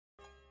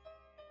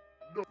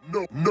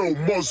No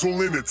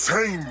muzzle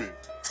entertainment.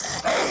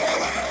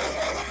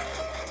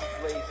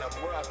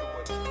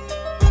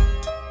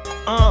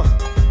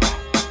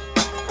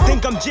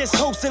 Think I'm just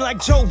hosting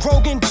like Joe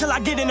Rogan till I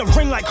get in the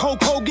ring like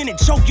Hulk Hogan and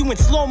choke you in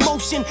slow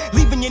motion,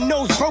 leaving your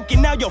nose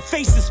broken. Now your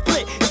face is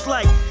split. It's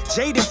like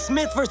Jada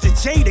Smith versus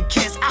Jada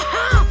Kiss.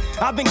 Aha!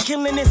 I've been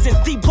killing this in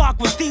D-Block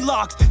with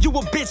D-Locks. You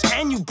a bitch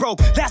and you broke,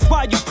 that's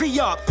why you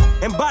pre-op.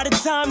 And by the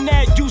time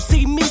that you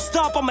see me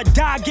stop, I'ma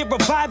die, get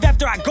revived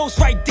after I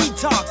ghostwrite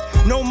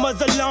detox. No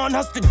muzzle on,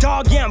 hus the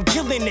dog, yeah, I'm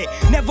killing it.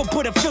 Never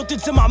put a filter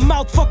to my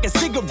mouth, fuck a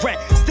cigarette.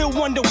 Still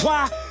wonder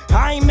why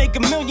I ain't make a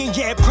million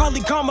yet.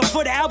 Probably karma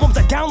for the albums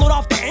I download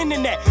off the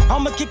internet.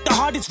 I'ma kick the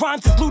hardest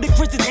rhymes since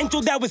Ludacris's intro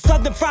that was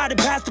Southern Fried and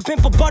passed the pin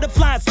for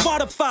Butterfly and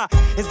Spotify.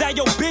 Is that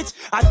your bitch?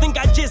 I think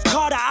I just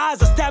caught her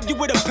eyes. I stabbed you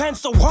with a pen,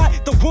 so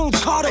what? The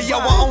wound's caught her. Hey, yo,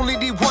 I only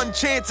need one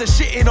chance of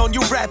shitting on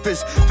you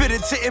rappers.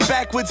 Fitted sitting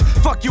backwards,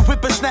 fuck you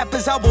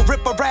whippersnappers. I will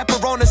rip a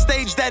rapper on a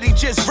stage that he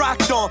just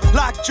rocked on.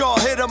 Lockjaw,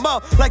 hit him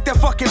up like that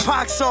fucking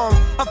Pac song.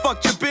 I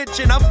fucked your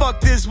bitch and I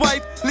fucked his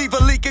wife. Leave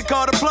a leak and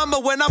call the plumber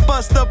when I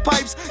bust the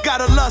pipes.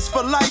 Got a lust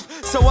for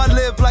life, so I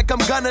live like I'm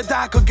gonna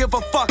die. Could give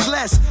a fuck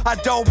less, I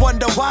don't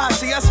wonder why.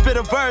 See, I spit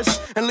a verse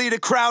and lead a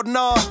crowd in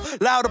awe.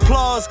 Loud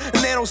applause, and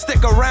they don't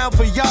stick around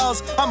for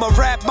y'alls. I'm a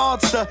rap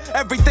monster,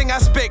 everything I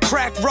spit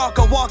crack rock.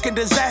 A walking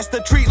disaster,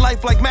 treat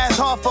life like Math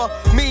Hoffa.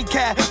 Mean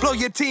cat, blow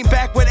your team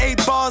back with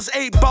 8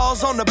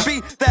 balls on the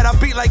beat that I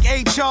beat like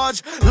 8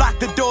 charge. Lock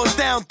the doors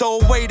down, throw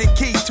away the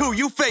key too.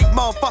 You fake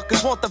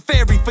motherfuckers want the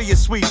fairy for your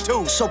sweet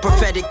tooth. So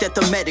prophetic that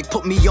the medic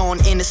put me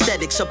on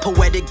anesthetics. A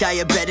poetic,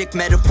 diabetic,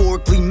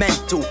 metaphorically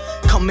mental.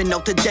 Coming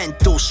out the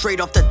dental,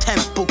 straight off the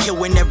temple.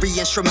 Killing every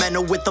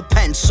instrumental with a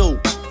pencil.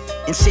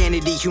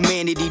 Insanity,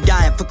 humanity,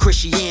 dying for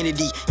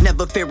Christianity.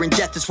 Never fearing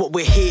death is what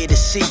we're here to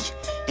see.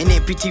 An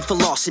amputee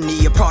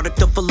philosophy, a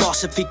product of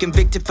philosophy.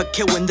 Convicted for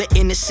killing the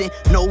innocent,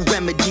 no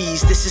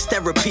remedies. This is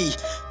therapy,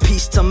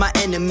 peace to my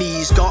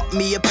enemies. Got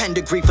me a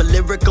pedigree for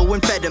lyrical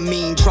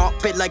amphetamine.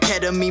 Drop it like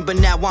ketamine, but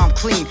now I'm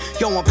clean.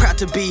 Yo, I'm proud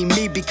to be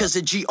me because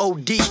of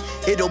G.O.D.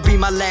 It'll be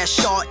my last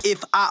shot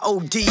if I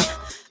O.D.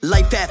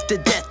 Life after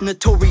death,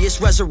 notorious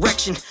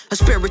resurrection. A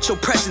spiritual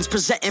presence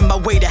presenting my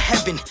way to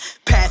heaven.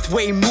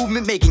 Pathway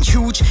movement making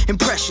huge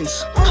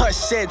impressions. Hush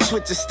said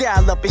switch the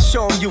style up and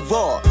show 'em you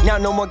raw. Now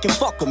no one can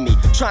fuck with me.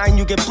 Trying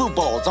you get blue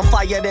balls. I'm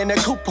fired in a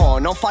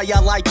coupon. On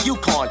fire like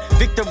Yukon.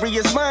 Victory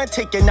is mine,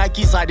 take your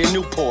Nikes out of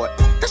Newport.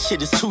 That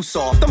shit is too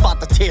soft, I'm about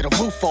to tear the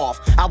roof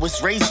off. I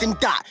was raised in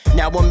Dot,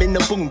 now I'm in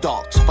the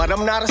boondocks. But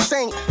I'm not a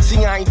saint,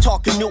 see I ain't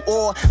talking New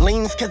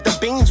Orleans. Cause the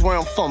beans where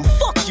I'm from,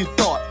 fuck you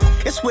thought.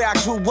 It's where I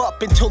grew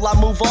up until I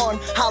move on.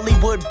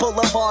 Hollywood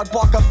Boulevard,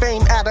 Walk of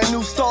Fame at a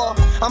new star.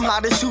 I'm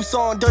hot as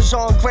Tucson,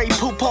 Dijon, Grey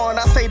Poupon.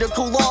 I say to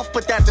cool off,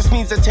 but that just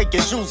means to take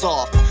your shoes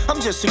off. I'm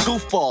just a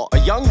goofball, a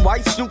young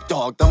white Snoop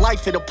Dogg. The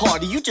life of the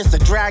party, you just a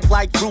drag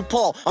like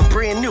RuPaul. I'm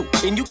brand new,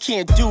 and you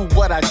can't do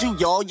what I do,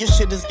 y'all. Your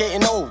shit is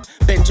getting old,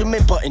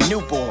 Benjamin Button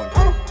newborn.